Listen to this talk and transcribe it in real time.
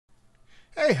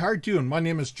Hey, how are you doing? My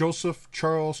name is Joseph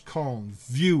Charles Colin.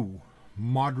 View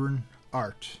Modern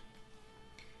Art.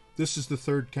 This is the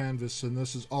third canvas, and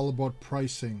this is all about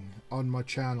pricing on my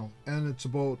channel. And it's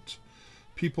about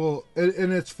people,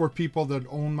 and it's for people that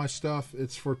own my stuff.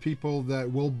 It's for people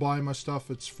that will buy my stuff.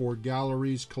 It's for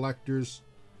galleries, collectors,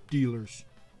 dealers.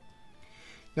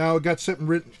 Now I got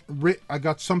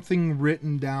something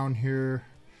written down here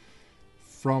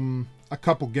from a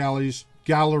couple galleries.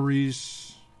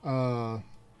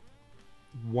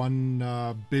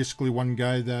 Basically one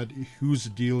guy who's a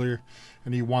dealer,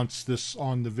 and he wants this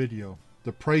on the video.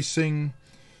 The pricing,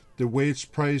 the way it's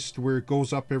priced, where it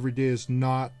goes up every day, is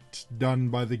not done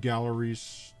by the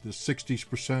galleries. The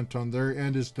 60% on their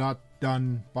end is not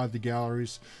done by the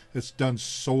galleries. It's done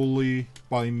solely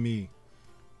by me.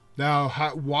 Now,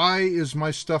 why is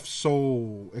my stuff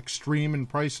so extreme in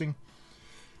pricing?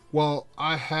 Well,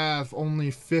 I have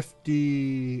only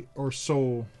 50 or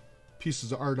so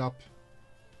pieces of art up.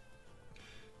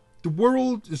 The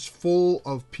world is full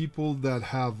of people that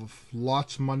have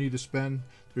lots of money to spend.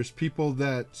 There's people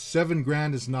that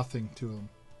 $7 is nothing to them.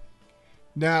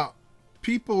 Now,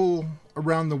 people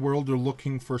around the world are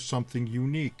looking for something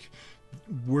unique.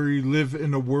 We live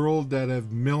in a world that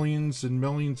have millions and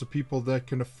millions of people that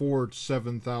can afford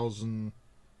 $7,000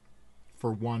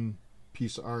 for one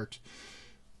piece of art.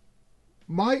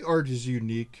 My art is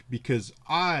unique because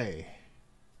I,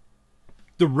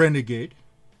 the renegade,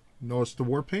 notice the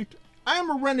Warpaint, I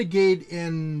am a renegade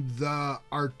in the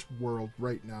art world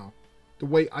right now, the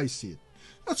way I see it.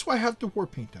 That's why I have the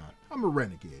Warpaint on. I'm a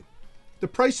renegade. The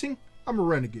pricing, I'm a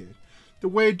renegade. The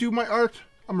way I do my art,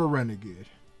 I'm a renegade.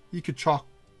 You could chalk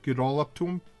it all up to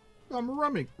him. I'm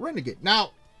a renegade.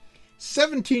 Now,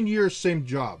 17 years, same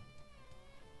job.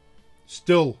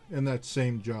 Still in that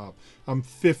same job. I'm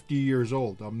 50 years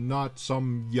old. I'm not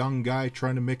some young guy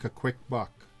trying to make a quick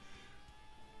buck.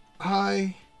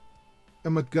 I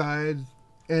am a guy,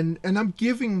 and I'm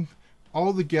giving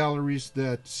all the galleries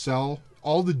that sell,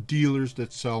 all the dealers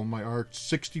that sell my art,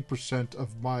 60%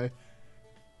 of my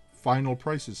final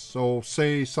prices. So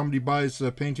say somebody buys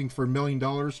a painting for $1 million,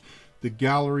 the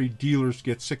gallery dealers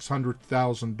get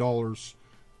 $600,000.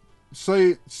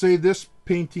 Say this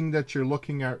painting that you're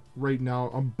looking at right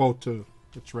now,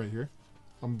 it's right here,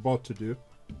 I'm about to do.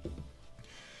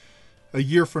 A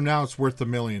year from now, it's worth $1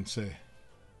 million, say.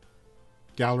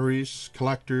 Galleries,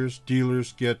 collectors,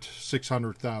 dealers get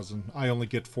 $600,000. I only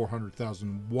get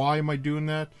 $400,000. Why am I doing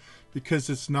that? Because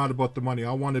it's not about the money.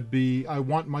 I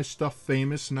want my stuff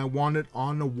famous, and I want it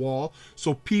on a wall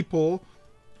so people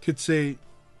could say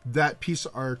that piece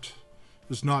of art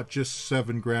is not just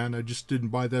 $7,000. I just didn't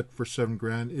buy that for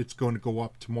 $7,000. It's going to go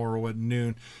up tomorrow at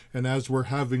noon. And as we're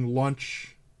having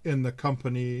lunch in the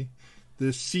company, the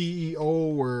CEO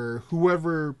or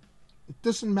whoever, it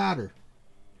doesn't matter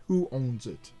who owns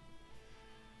it.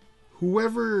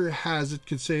 Whoever has it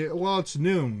could say, well, it's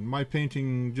noon. My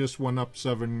painting just went up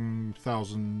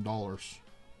 $7,000.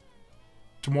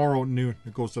 Tomorrow at noon,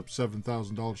 it goes up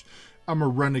 $7,000. I'm a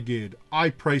renegade. I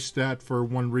priced that for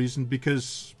one reason,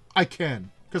 because I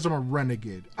can. Because I'm a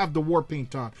renegade. I have the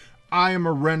Warpaint on. I am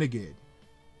a renegade.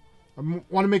 I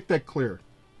want to make that clear.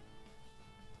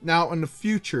 Now, in the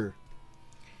future,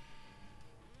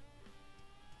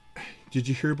 did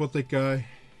you hear about that guy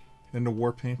in the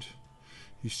Warpaint?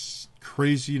 He's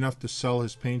crazy enough to sell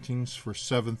his paintings for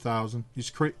 $7,000. He's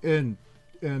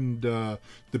and the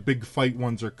big fight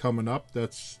ones are coming up.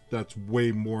 That's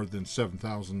way more than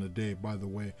 $7,000 a day, by the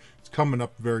way. It's coming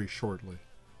up very shortly.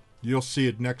 You'll see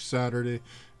it next Saturday,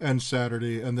 and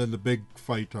then the big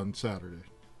fight on Saturday.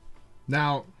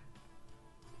 Now,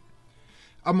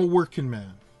 I'm a working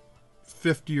man,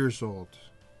 50 years old.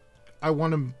 I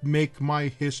want to make my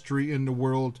history in the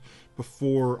world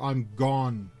before I'm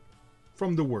gone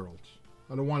from the world.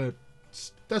 I don't want to.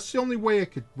 That's the only way I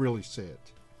could really say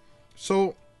it.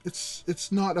 So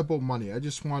it's not about money. I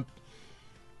just want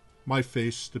my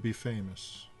face to be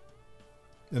famous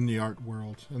in the art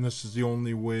world, and this is the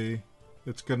only way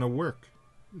it's gonna work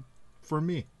for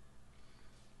me.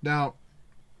 Now,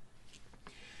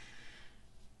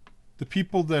 the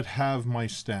people that have my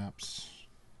stamps,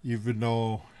 even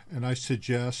though, and I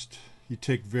suggest you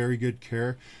take very good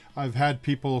care. I've had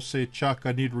people say, Chuck,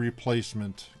 I need a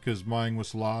replacement because mine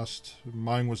was lost.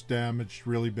 Mine was damaged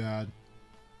really bad.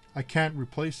 I can't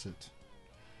replace it.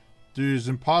 It is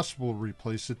impossible to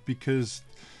replace it, because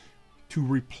to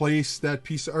replace that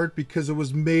piece of art, because it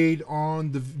was made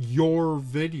on your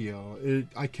video.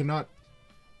 I cannot.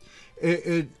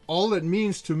 All it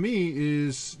means to me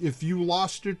is if you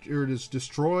lost it, or it is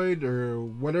destroyed, or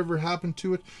whatever happened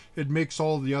to it, it makes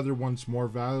all the other ones more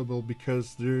valuable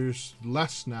because there's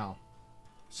less now.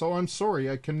 So I'm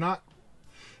sorry, I cannot.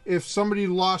 If somebody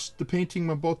lost the painting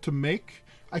I'm about to make,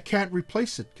 I can't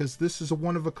replace it because this is a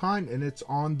one of a kind and it's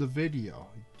on the video.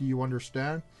 Do you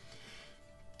understand?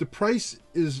 The price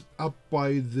is up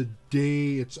by the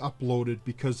day it's uploaded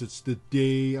because it's the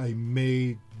day I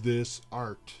made this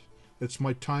art. It's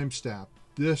my timestamp.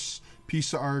 This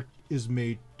piece of art is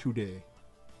made today.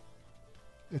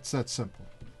 It's that simple.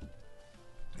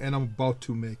 And I'm about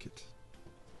to make it.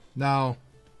 Now,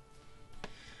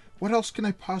 what else can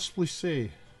I possibly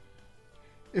say?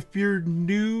 If you're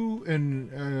new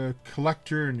and a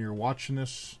collector and you're watching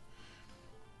this,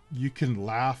 you can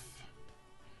laugh.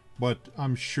 But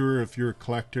I'm sure if you're a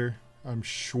collector, I'm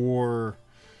sure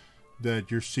that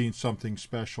you're seeing something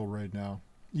special right now.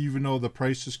 Even though the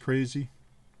price is crazy.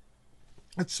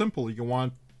 It's simple. You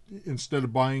want, instead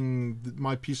of buying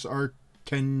my piece of art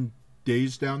 10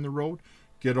 days down the road,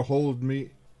 get a hold of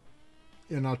me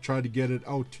and I'll try to get it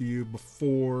out to you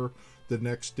before the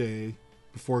next day,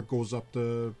 before it goes up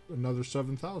to another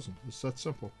 7,000. It's that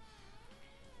simple.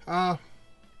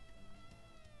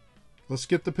 Let's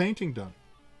get the painting done.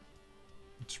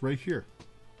 It's right here.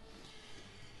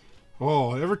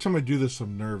 Oh, every time I do this,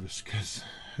 I'm nervous because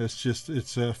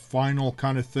it's a final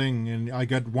kind of thing, and I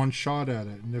got one shot at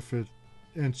it.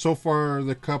 And so far,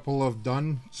 the couple I've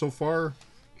done so far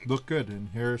look good. And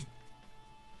here's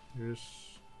the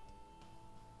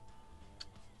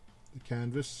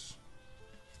canvas.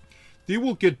 They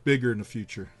will get bigger in the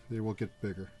future. They will get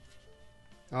bigger.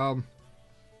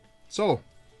 So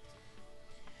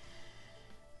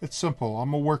it's simple.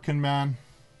 I'm a working man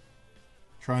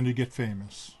trying to get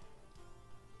famous.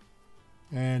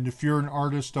 And if you're an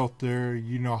artist out there,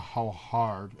 you know how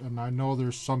hard. And I know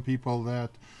there's some people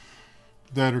that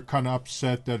are kind of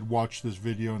upset that watch this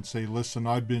video and say, listen,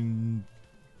 I've been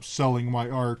selling my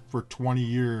art for 20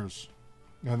 years.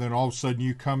 And then all of a sudden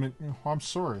you come in, I'm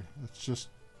sorry. It's just,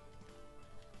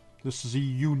 this is a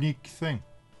unique thing.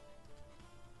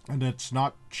 And it's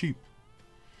not cheap.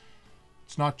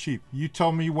 It's not cheap. You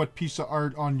tell me what piece of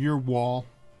art on your wall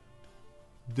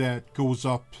that goes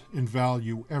up in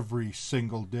value every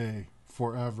single day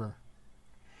forever.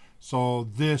 So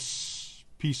this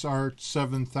piece of art,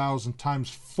 7,000 times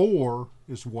 4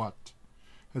 is what?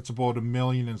 It's about $1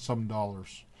 million and some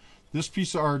dollars. This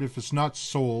piece of art, if it's not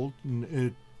sold,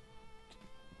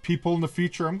 people in the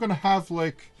future, I'm going to have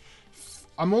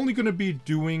I'm only going to be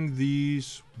doing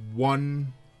these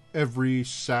one every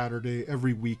Saturday,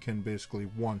 every weekend, basically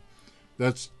one.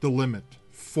 That's the limit.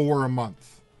 4 a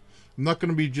month. I'm not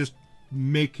going to be just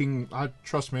making,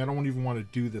 trust me, I don't even want to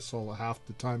do this all half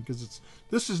the time because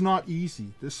this is not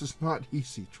easy. This is not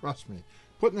easy, trust me.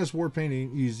 Putting this war paint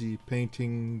ain't easy.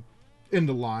 Painting in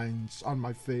the lines on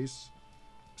my face,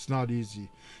 it's not easy.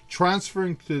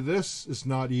 Transferring to this is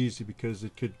not easy because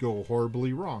it could go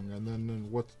horribly wrong. And then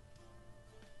what,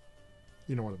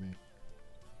 you know what I mean.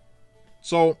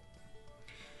 So,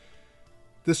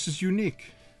 this is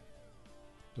unique.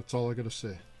 That's all I gotta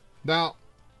say. Now,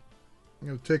 I'm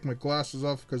going to take my glasses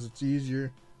off because it's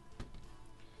easier.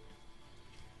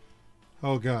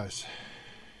 Oh, guys.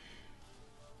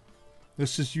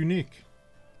 This is unique.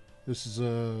 This is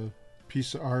a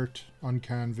piece of art on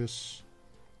canvas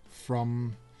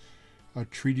from a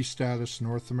treaty status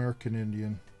North American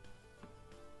Indian.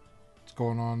 It's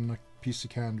going on a piece of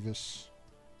canvas.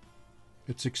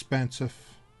 It's expensive.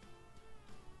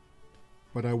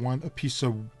 But I want a piece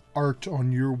of art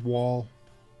on your wall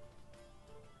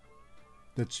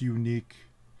that's unique,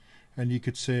 and you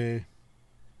could say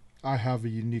I have a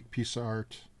unique piece of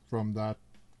art from that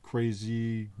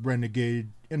crazy renegade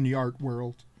in the art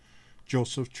world,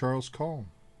 Joseph Charles Colin.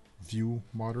 View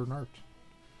modern art.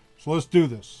 So let's do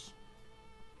this.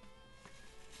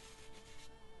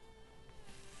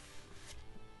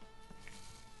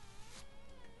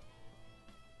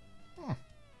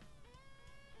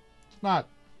 It's not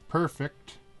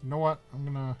perfect. You know what? I'm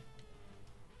gonna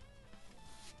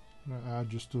add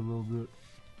just a little bit.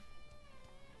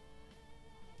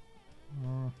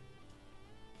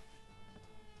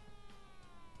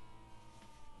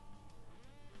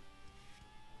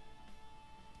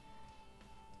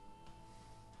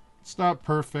 It's not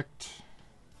perfect,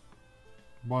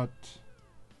 but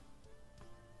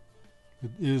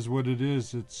it is what it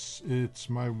is. It's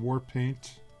my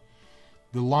Warpaint.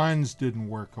 The lines didn't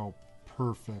work out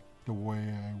perfect the way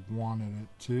I wanted it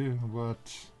to,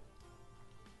 but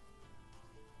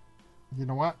you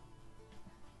know what?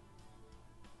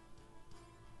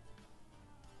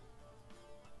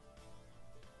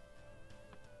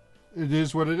 It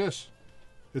is what it is.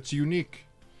 It's unique.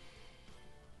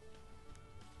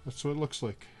 That's what it looks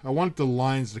like. I want the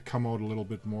lines to come out a little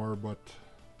bit more, but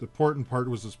The important part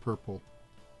was this purple.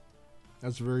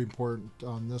 That's very important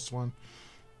on this one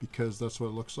because that's what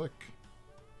it looks like.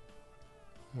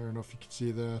 I don't know if you can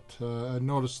see that. I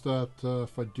noticed that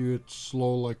if I do it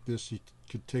slow like this, you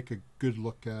could take a good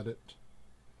look at it.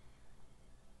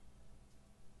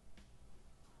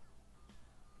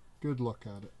 Good look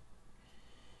at it.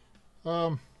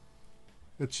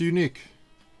 It's unique.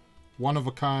 One of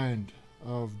a kind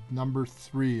of number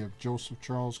 3 of Joseph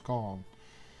Charles Colin.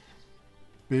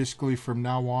 Basically, from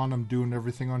now on, I'm doing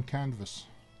everything on canvas.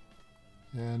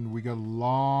 And we got a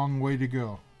long way to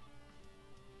go.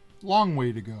 Long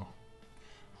way to go.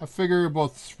 I figure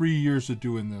about 3 years of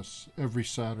doing this every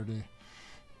Saturday.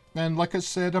 And like I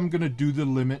said, I'm going to do the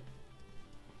limit.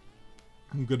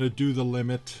 I'm going to do the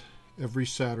limit every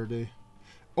Saturday.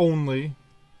 Only.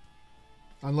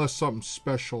 Unless something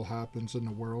special happens in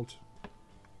the world.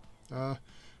 I'm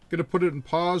going to put it in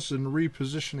pause and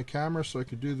reposition the camera so I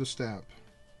could do the stamp.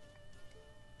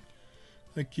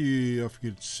 Thank you if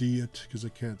you could see it, because I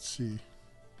can't see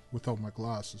without my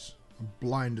glasses. I'm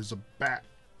blind as a bat.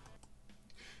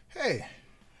 Hey,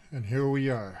 and here we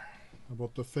are,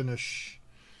 about to finish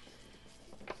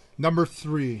number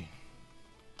 3.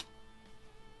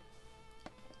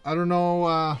 I don't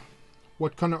know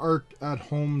what kind of art at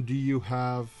home do you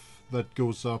have that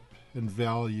goes up in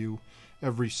value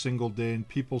every single day, and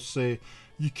people say,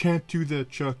 you can't do that,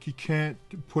 Chuck, you can't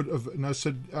put a... And I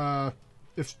said,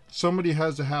 if somebody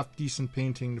has a half-decent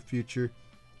painting in the future,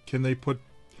 can they put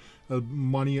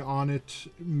money on it,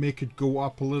 make it go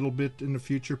up a little bit in the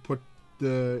future?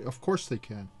 Of course they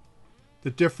can.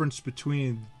 The difference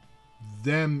between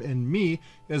them and me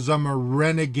is I'm a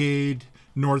renegade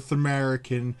North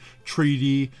American,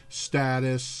 treaty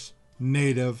status,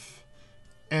 native,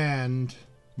 and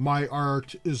my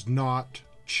art is not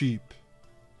cheap.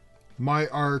 My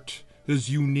art is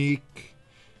unique.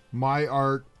 My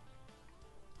art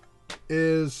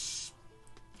is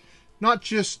not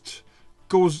just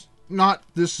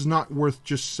this is not worth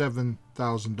just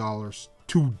 $7,000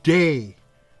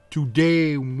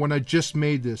 today when I just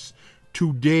made this.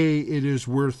 Today it is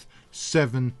worth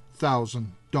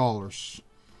 $7,000.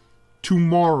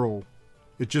 Tomorrow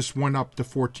it just went up to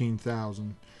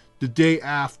 $14,000. The day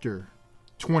after,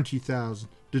 $20,000.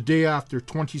 The day after,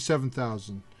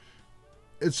 $27,000.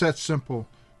 It's that simple.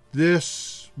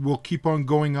 This will keep on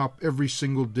going up every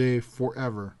single day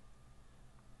forever.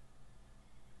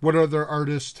 What other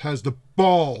artist has the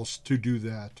balls to do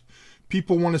that?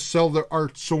 People want to sell their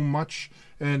art so much,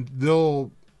 and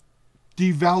they'll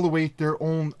devaluate their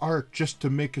own art just to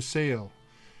make a sale.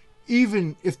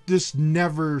 Even if this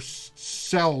never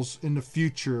sells in the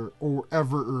future or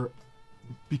ever,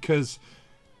 because,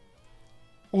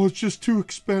 oh, it's just too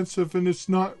expensive and it's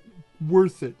not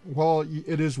worth it. Well,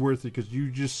 it is worth it because you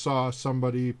just saw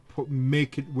somebody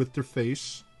make it with their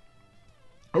face,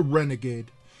 a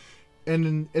renegade,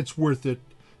 and it's worth it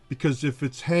because if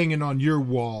it's hanging on your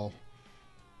wall,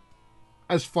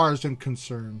 as far as I'm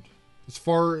concerned, it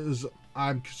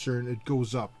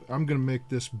goes up. I'm gonna make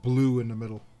this blue in the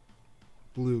middle,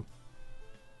 blue.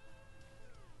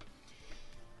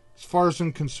 As far as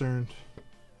I'm concerned,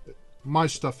 my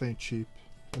stuff ain't cheap,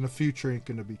 and the future ain't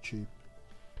gonna be cheap.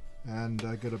 And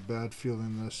I got a bad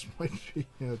feeling this might be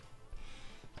it,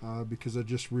 because I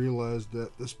just realized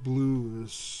that this blue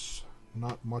is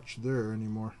not much there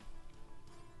anymore.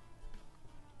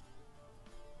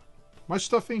 My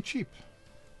stuff ain't cheap.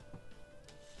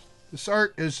 This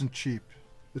art isn't cheap.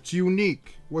 It's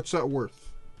unique. What's that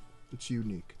worth? It's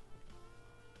unique.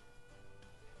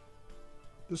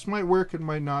 This might work, it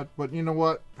might not, but you know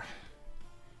what?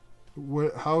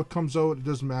 How it comes out, it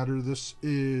doesn't matter. This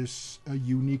is a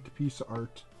unique piece of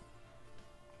art.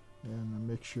 And I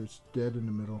make sure it's dead in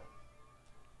the middle.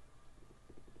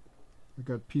 I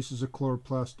got pieces of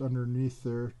chloroplast underneath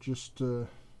there. Just,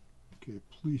 okay,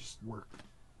 please work.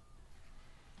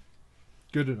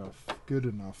 Good enough. Good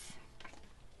enough.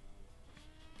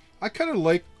 I kind of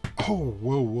like... Oh,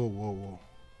 whoa.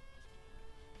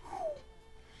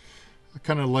 I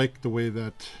kind of like the way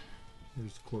that...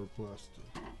 Here's the chloroplast.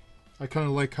 I kind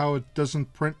of like how it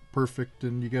doesn't print perfect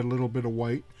and you get a little bit of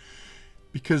white.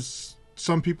 Because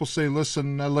some people say,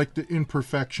 listen, I like the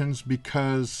imperfections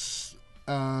because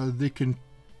they can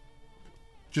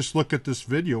just look at this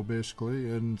video basically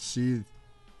and see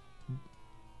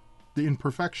the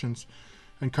imperfections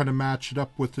and kind of match it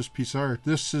up with this piece of art.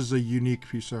 This is a unique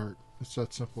piece of art. It's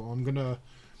that simple.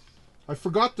 I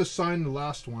forgot to sign the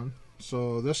last one.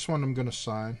 So this one I'm going to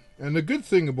sign. And the good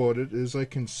thing about it is I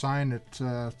can sign it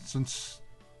since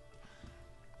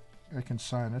I can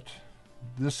sign it.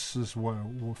 This is what,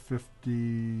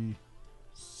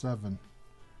 57.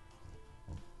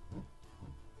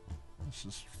 This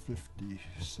is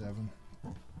 57.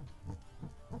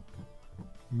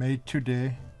 Made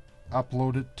today.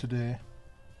 Uploaded today.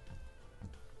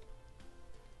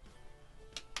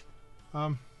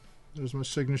 There's my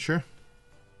signature.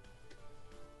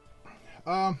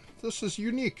 This is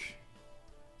unique.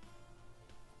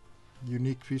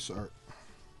 Unique piece of art.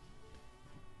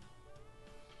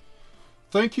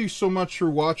 Thank you so much for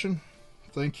watching.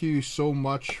 Thank you so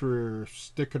much for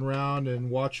sticking around and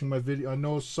watching my video. I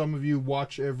know some of you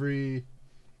watch every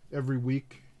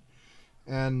week.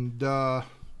 And now,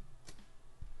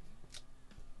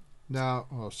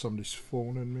 oh, somebody's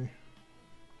phoning me.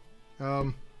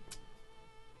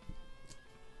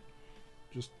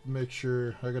 Just make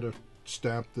sure, I gotta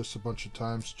stamp this a bunch of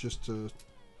times just to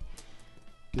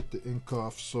get the ink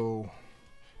off. So,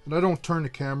 and I don't turn the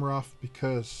camera off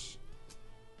because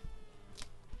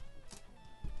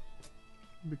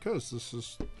this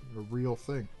is a real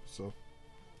thing. So,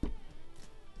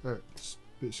 alright, it's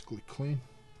basically clean.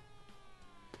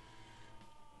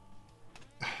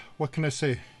 What can I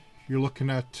say? You're looking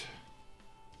at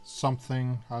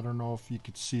something, I don't know if you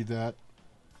could see that,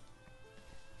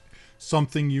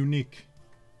 something unique,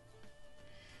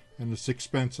 and it's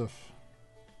expensive,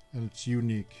 and it's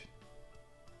unique.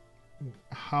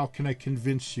 How can I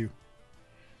convince you?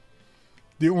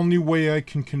 The only way I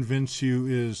can convince you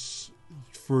is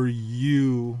for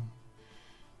you,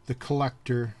 the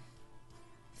collector,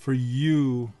 for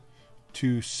you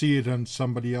to see it on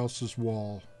somebody else's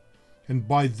wall. And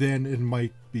by then it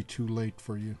might be too late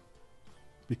for you,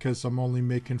 because I'm only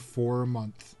making 4 a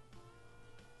month.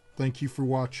 Thank you for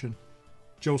watching.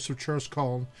 Joseph Charles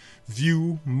Colin.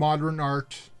 View modern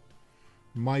art.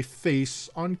 My face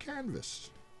on canvas.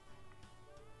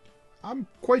 I'm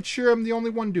quite sure I'm the only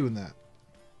one doing that.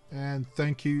 And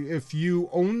thank you. If you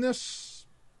own this,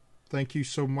 thank you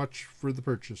so much for the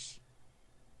purchase.